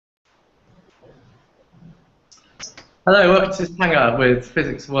Hello, welcome to this hangout with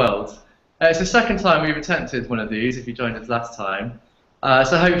Physics World. It's the second time we've attempted one of these, if you joined us last time.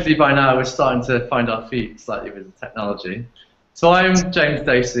 So hopefully by now we're starting to find our feet slightly with the technology. So I'm James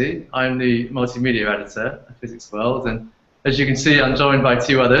Dacey, I'm the multimedia editor at Physics World, and as you can see I'm joined by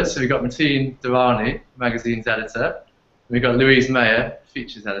two others. So we've got Mateen Durrani, magazine's editor, and we've got Louise Mayer,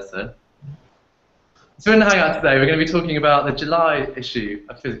 features editor. So in the hangout today we're going to be talking about the July issue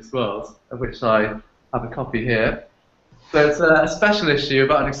of Physics World, of which I have a copy here. So it's a special issue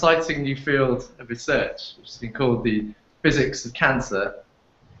about an exciting new field of research, which has been called the physics of cancer.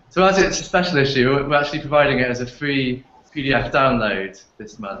 So as it's a special issue, we're actually providing it as a free PDF download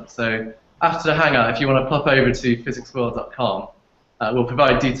this month. So after the hangout, if you want to pop over to physicsworld.com, we'll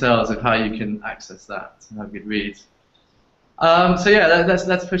provide details of how you can access that and have a good read. So yeah,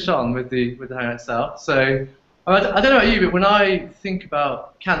 let's push on with the hangout itself. So I don't know about you, but when I think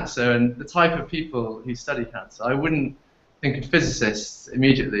about cancer and the type of people who study cancer, I wouldn't think of physicists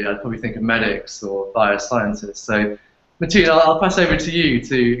immediately. I'd probably think of medics or bioscientists. So, Mateen, I'll pass over to you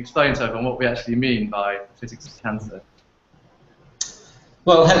to explain to everyone what we actually mean by the physics of cancer.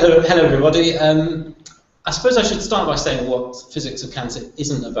 Well, hello everybody. I suppose I should start by saying what physics of cancer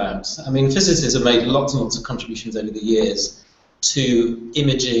isn't about. I mean, physicists have made lots and lots of contributions over the years to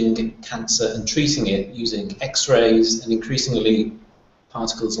imaging cancer and treating it using X-rays and increasingly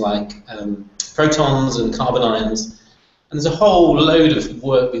particles like protons and carbon ions. And there's a whole load of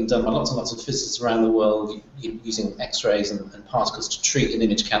work being done by lots and lots of physicists around the world using X-rays and particles to treat and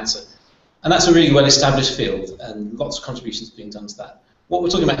image cancer. And that's a really well-established field, and lots of contributions being done to that. What we're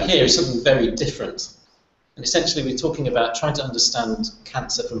talking about here is something very different. And essentially we're talking about trying to understand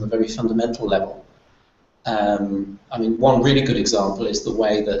cancer from a very fundamental level. I mean, one really good example is the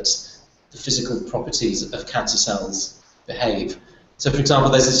way that the physical properties of cancer cells behave. So, for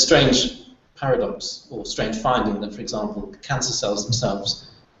example, there's a strange paradox or strange finding that, for example, cancer cells themselves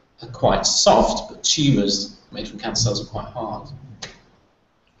are quite soft, but tumours made from cancer cells are quite hard.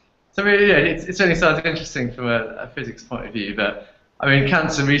 So really, yeah, it certainly sounds interesting from a physics point of view, but I mean,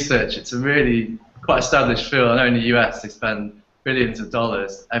 cancer research, it's a really quite established field. I know in the US they spend billions of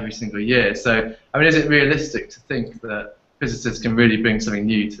dollars every single year. So, I mean, is it realistic to think that physicists can really bring something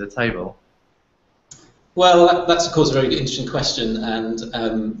new to the table? Well, that's of course a very interesting question, and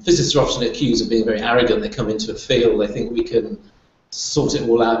physicists are often accused of being very arrogant. They come into a field, they think we can sort it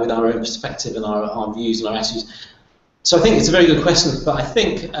all out with our own perspective and our views and our attitudes. So I think it's a very good question, but I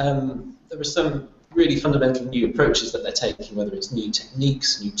think there are some really fundamental new approaches that they're taking, whether it's new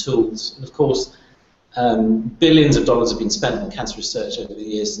techniques, new tools, and of course billions of dollars have been spent on cancer research over the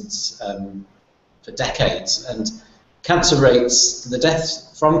years since for decades, and cancer rates, the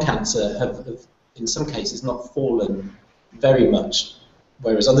deaths from cancer have in some cases not fallen very much,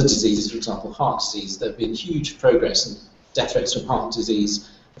 whereas other diseases, for example heart disease, there have been huge progress and death rates from heart disease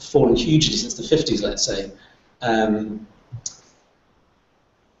have fallen hugely since the 50s, let's say.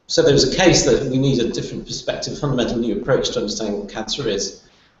 So there's a case that we need a different perspective, a fundamental new approach to understanding what cancer is,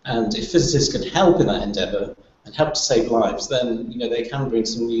 and if physicists can help in that endeavour and help to save lives, then they can bring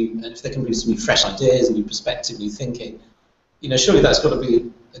some new, if they can bring some new fresh ideas, new perspective, new thinking, surely that's got to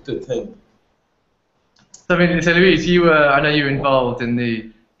be a good thing. So, I mean, so Louise, I know you were involved in the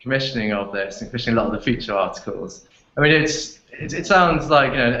commissioning of this and commissioning a lot of the feature articles. I mean, it sounds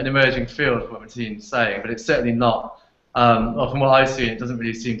like an emerging field from what Mateen's saying, but it's certainly not. Well, from what I've seen, it doesn't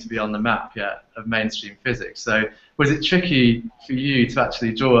really seem to be on the map yet of mainstream physics. So, was it tricky for you to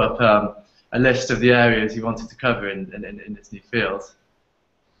actually draw up a list of the areas you wanted to cover in this new field?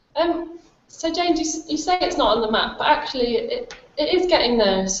 So, James, you say it's not on the map, but actually it is getting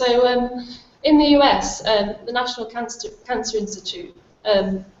there. So. In the US, the National Cancer Institute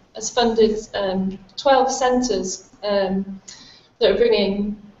has funded 12 centres that are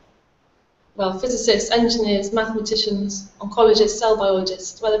bringing, well, physicists, engineers, mathematicians, oncologists, cell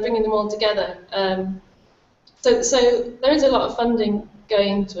biologists, where they're bringing them all together. So there is a lot of funding going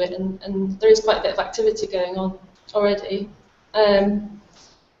into it, and there is quite a bit of activity going on already.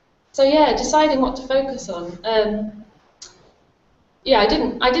 So yeah, deciding what to focus on. Yeah, I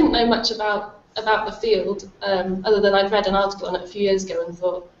didn't know much about the field, other than I'd read an article on it a few years ago and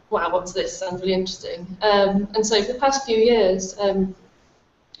thought, wow, what's this? Sounds really interesting. And so for the past few years,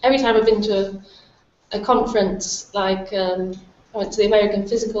 every time I've been to a conference, like I went to the American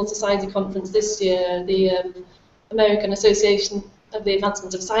Physical Society conference this year, the American Association of the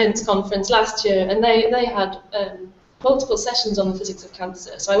Advancement of Science conference last year, and they had multiple sessions on the physics of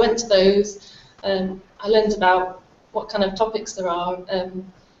cancer. So I went to those, I learned about what kind of topics there are, and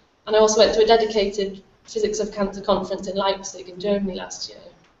I also went to a dedicated Physics of Cancer conference in Leipzig in Germany last year.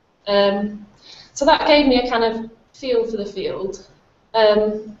 So that gave me a kind of feel for the field.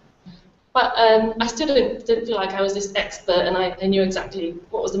 But I still didn't feel like I was this expert and I knew exactly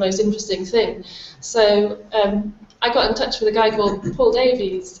what was the most interesting thing. So I got in touch with a guy called Paul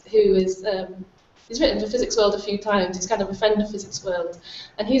Davies, who is he's written for Physics World a few times. He's kind of a friend of Physics World,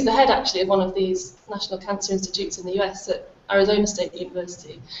 and he's the head actually of one of these National Cancer Institutes in the US at Arizona State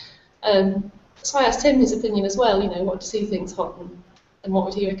University. So I asked him his opinion as well. You know, what does he think's hot, and what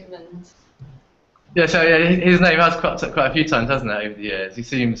would he recommend? Yeah, so yeah, his name has cropped up quite a few times, hasn't it, over the years? He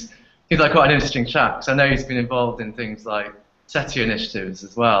seems like quite an interesting chap. So I know he's been involved in things like SETI initiatives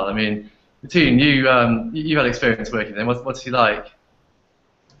as well. I mean, Mateen, you've had experience working with him. What's he like?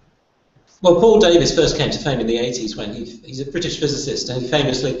 Well, Paul Davies first came to fame in the 80s when he's a British physicist, and he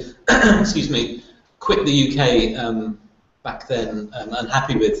famously, excuse me, quit the UK back then,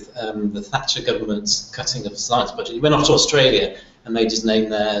 unhappy with the Thatcher government's cutting of the science budget. He went off to Australia and made his name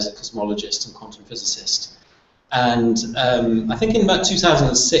there as a cosmologist and quantum physicist. And I think in about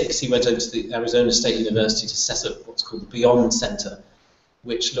 2006 he went over to the Arizona State University to set up what's called the Beyond Center,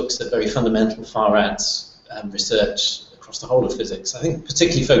 which looks at very fundamental far-out research across the whole of physics, I think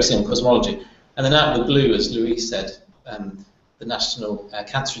particularly focusing on cosmology. And then out of the blue, as Louise said, the National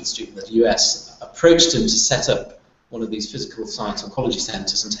Cancer Institute in the US approached him to set up one of these physical science oncology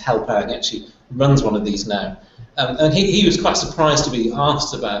centers and to help out. He actually runs one of these now. And he was quite surprised to be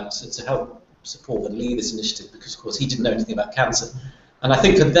asked about to help support and lead this initiative because, of course, he didn't know anything about cancer. And I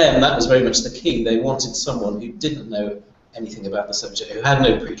think for them, that was very much the key. They wanted someone who didn't know anything about the subject, who had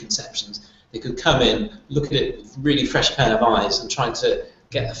no preconceptions. They could come in, look at it with a really fresh pair of eyes and try to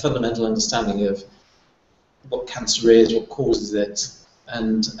get a fundamental understanding of what cancer is, what causes it.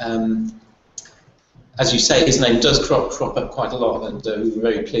 And as you say, his name does crop up quite a lot, and we were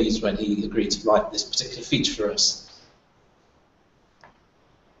very pleased when he agreed to write this particular feature for us.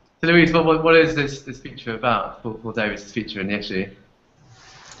 So Louise, what is this feature about, Paul Davies' feature in the issue?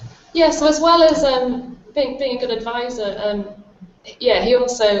 Yeah, so as well as being a good advisor, yeah, I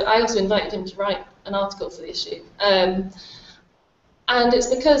also invited him to write an article for the issue. And it's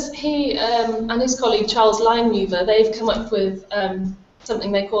because he and his colleague Charles Lineweaver, they've come up with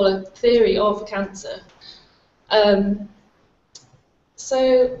something they call a theory of cancer.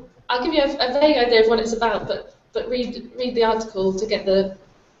 So I'll give you a vague idea of what it's about, but read the article to get the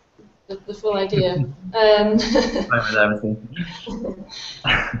full idea.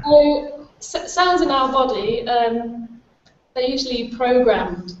 So cells in our body, they're usually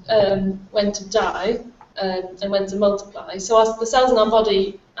programmed when to die and when to multiply. So as the cells in our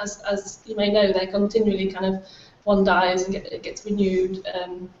body, as you may know, they're continually kind of, one dies and it gets renewed.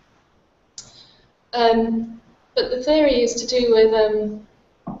 But the theory is to do with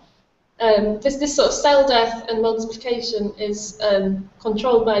this sort of cell death and multiplication is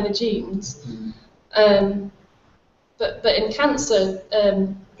controlled by the genes. But in cancer,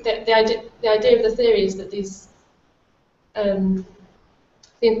 the idea of the theory is that these the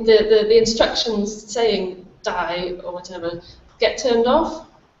instructions saying die or whatever get turned off,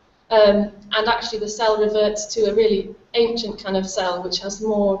 and actually the cell reverts to a really ancient kind of cell which has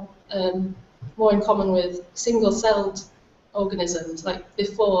more in common with single-celled organisms, like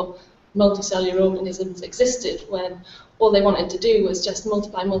before multicellular organisms existed, when all they wanted to do was just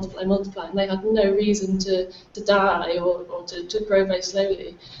multiply, multiply, multiply, and they had no reason to die or to grow very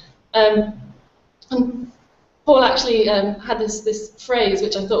slowly. And Paul actually had this phrase,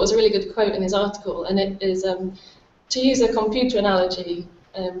 which I thought was a really good quote in his article, and it is, to use a computer analogy,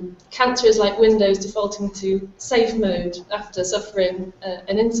 cancer is like Windows defaulting to safe mode after suffering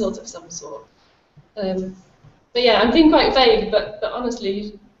an insult of some sort. But yeah, I'm being quite vague, but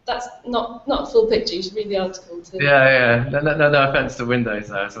honestly, that's not a full picture. You should read the article too. Yeah. No offense to Windows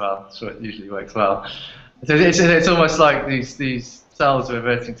there as well. I'm sure it usually works well. So it's almost like these cells are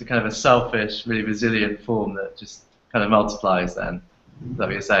reverting to kind of a selfish, really resilient form that just kind of multiplies. Then, is that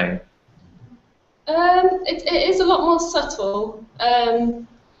what you're saying? It is a lot more subtle, and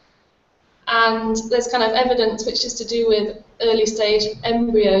there's kind of evidence which is to do with early stage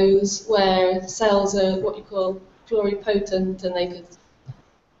embryos where cells are what you call pluripotent and they could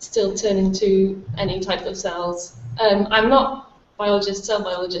still turn into any type of cells. I'm not cell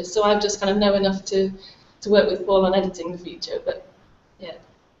biologist, so I just kind of know enough to work with Paul on editing the feature, but yeah,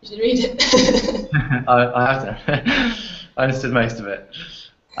 you should read it. I have to. I understood most of it.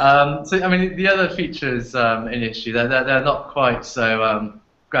 So, I mean, the other features in issue, they're not quite so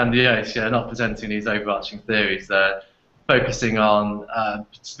grandiose. Yeah, not presenting these overarching theories. They're focusing on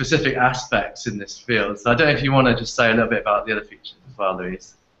specific aspects in this field. So I don't know if you want to just say a little bit about the other features as well,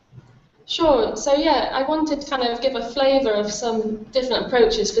 Louise. Sure. So yeah, I wanted to kind of give a flavour of some different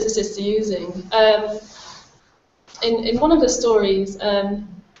approaches physicists are using. in one of the stories,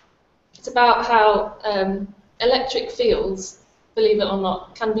 it's about how electric fields, believe it or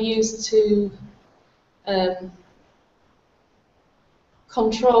not, can be used to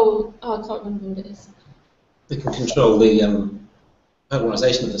control. Oh, I can't remember what it is. They can control the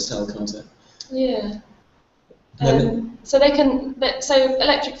polarization of the cell, can't it? Yeah. So they can. So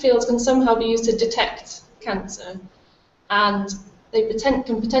electric fields can somehow be used to detect cancer, and they can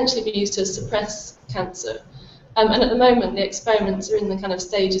potentially be used to suppress cancer. And at the moment, the experiments are in the kind of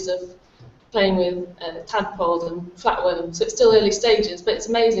stages of playing with tadpoles and flatworms. So it's still early stages, but it's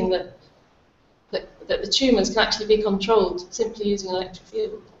amazing that the tumours can actually be controlled simply using an electric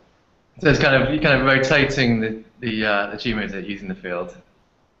field. So it's kind of rotating the tumours using the field.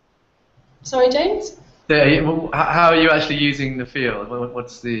 Sorry, James? How are you actually using the field?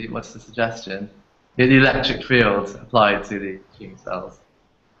 What's the suggestion? The electric field applied to the tumour cells.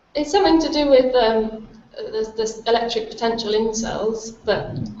 It's something to do with this electric potential in cells,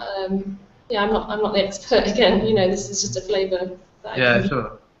 but yeah, I'm not the expert again. You know, this is just a flavour. Yeah,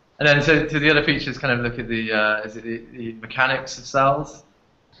 sure. And then so the other features kind of look at the mechanics of cells.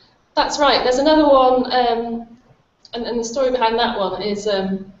 That's right. There's another one, and the story behind that one is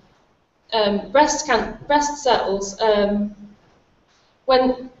breast cells.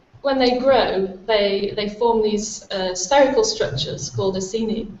 When they grow, they form these spherical structures called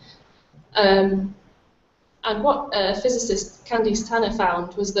acini. And what physicist Candice Tanner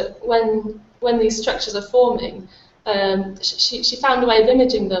found was that when these structures are forming, she found a way of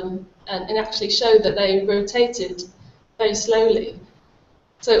imaging them and actually showed that they rotated very slowly.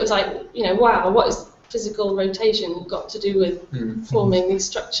 So it was like, you know, wow, what is physical rotation got to do with forming these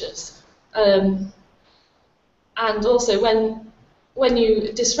structures? And also when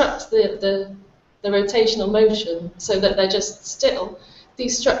you disrupt the rotational motion so that they're just still,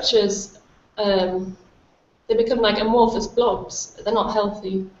 these structures they become like amorphous blobs. They're not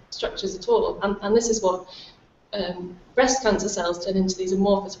healthy structures at all, and this is what breast cancer cells turn into, these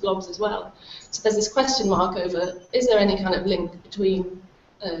amorphous blobs as well. So there's this question mark over, is there any kind of link between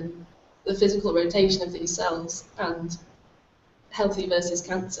the physical rotation of these cells and healthy versus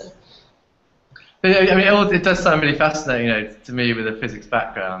cancer? I mean, it does sound really fascinating, you know, to me with a physics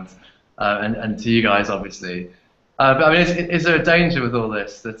background, and to you guys, obviously. But I mean, is there a danger with all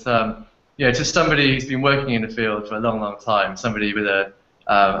this that, you know, to somebody who's been working in the field for a long, long time, somebody with a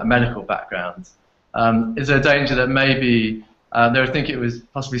medical background, is there a danger that maybe they would think it was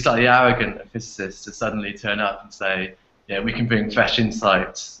possibly slightly arrogant of physicists to suddenly turn up and say, yeah, we can bring fresh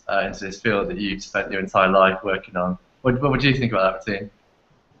insights into this field that you've spent your entire life working on? What do you think about that, Martine?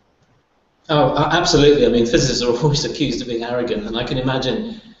 Oh, absolutely. I mean, physicists are always accused of being arrogant, and I can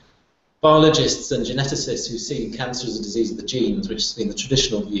imagine biologists and geneticists who see cancer as a disease of the genes, which has been the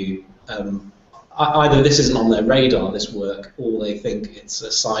traditional view, either this isn't on their radar, this work, or they think it's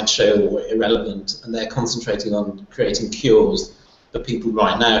a sideshow or irrelevant, and they're concentrating on creating cures for people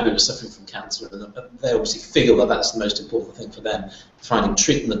right now who are suffering from cancer, and they obviously feel that that's the most important thing for them, finding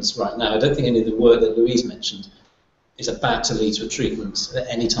treatments right now. I don't think any of the work that Louise mentioned is about to lead to a treatment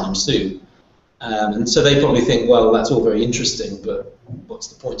anytime soon. And so they probably think, well, that's all very interesting, but what's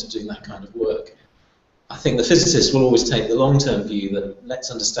the point of doing that kind of work? I think the physicists will always take the long-term view that let's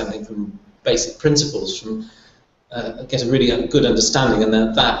understanding from basic principles, get a really good understanding, and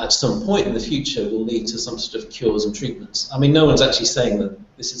then that at some point in the future will lead to some sort of cures and treatments. I mean, no one's actually saying that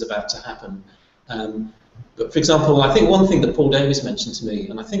this is about to happen. But for example, I think one thing that Paul Davies mentioned to me,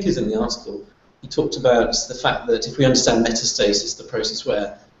 and I think is in the article, he talked about the fact that if we understand metastasis, the process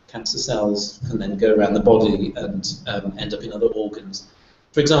where cancer cells can then go around the body and end up in other organs.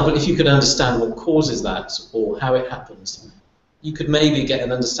 For example, if you could understand what causes that or how it happens, you could maybe get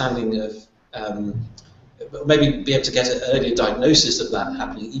an understanding of, maybe be able to get an earlier diagnosis of that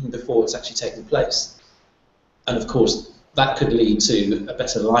happening even before it's actually taken place. And of course, that could lead to a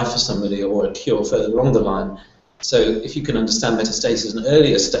better life for somebody or a cure further along the line. So if you can understand metastasis at an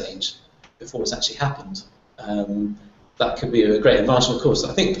earlier stage before it's actually happened, that could be a great advantage. Of course,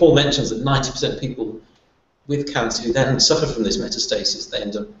 I think Paul mentions that 90% of people with cancer who then suffer from this metastasis, they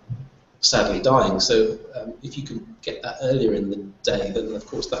end up sadly dying. So if you can get that earlier in the day, then of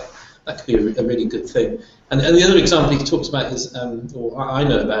course that could be a really good thing. And the other example he talks about is, or I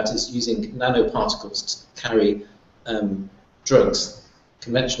know about, is using nanoparticles to carry drugs,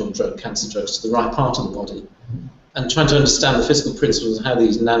 conventional cancer drugs, to the right part of the body, and trying to understand the physical principles of how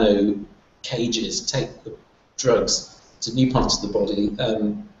these nano cages take the drugs to new parts of the body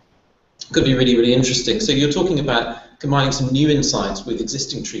could be really, really interesting. So you're talking about combining some new insights with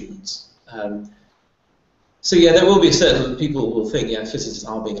existing treatments. So yeah, there will be certain people who will think, yeah, physicists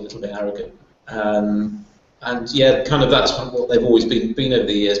are being a little bit arrogant. And yeah, kind of that's what they've always been over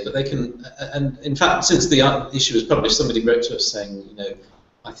the years. But they can, and in fact, since the issue was published, somebody wrote to us saying, you know,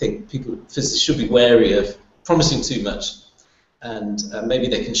 I think physicists should be wary of promising too much, and maybe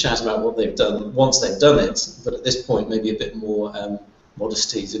they can shout about what they've done once they've done it. But at this point, maybe a bit more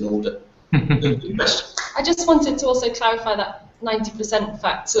modesty is in order. I just wanted to also clarify that 90%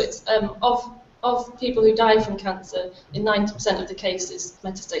 fact. So it's of people who die from cancer, in 90% of the cases,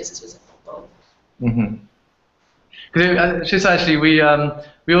 metastasis was involved. Because just actually, we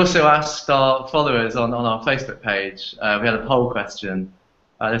also asked our followers on our Facebook page. We had a poll question.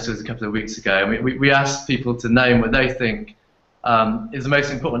 This was a couple of weeks ago, and we asked people to name what they think is the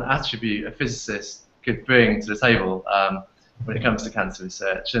most important attribute a physicist could bring to the table when it comes to cancer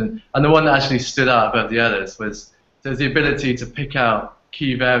research. And the one that actually stood out above the others was the ability to pick out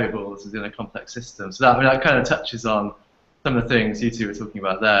key variables within a complex system. So that kind of touches on some of the things you two were talking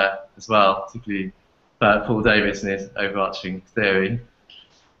about there as well, particularly Paul Davies and his overarching theory.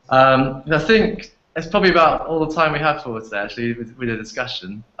 I think it's probably about all the time we have for today, actually, with the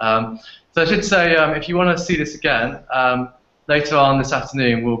discussion. So I should say, if you want to see this again, later on this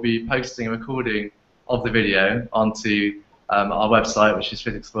afternoon we'll be posting a recording of the video onto our website, which is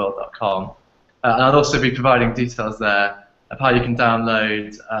physicsworld.com. And I'll also be providing details there of how you can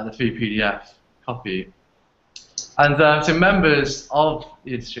download the free PDF copy. And to members of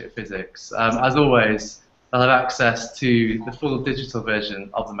the Institute of Physics, as always, they'll have access to the full digital version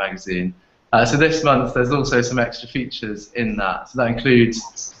of the magazine. So this month there's also some extra features in that. So that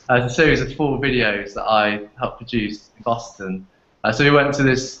includes a series of 4 videos that I helped produce in Boston. So we went to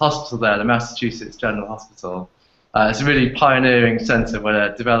this hospital there, the Massachusetts General Hospital. It's a really pioneering centre where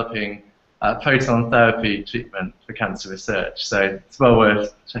they're developing proton therapy treatment for cancer research. So it's well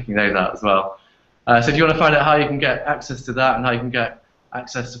worth checking those out as well. So if you want to find out how you can get access to that and how you can get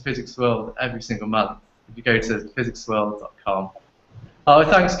access to Physics World every single month, if you go to physicsworld.com.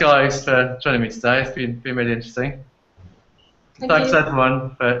 Thanks guys for joining me today. It's been really interesting. Thanks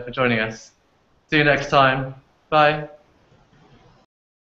everyone for joining us. See you next time. Bye.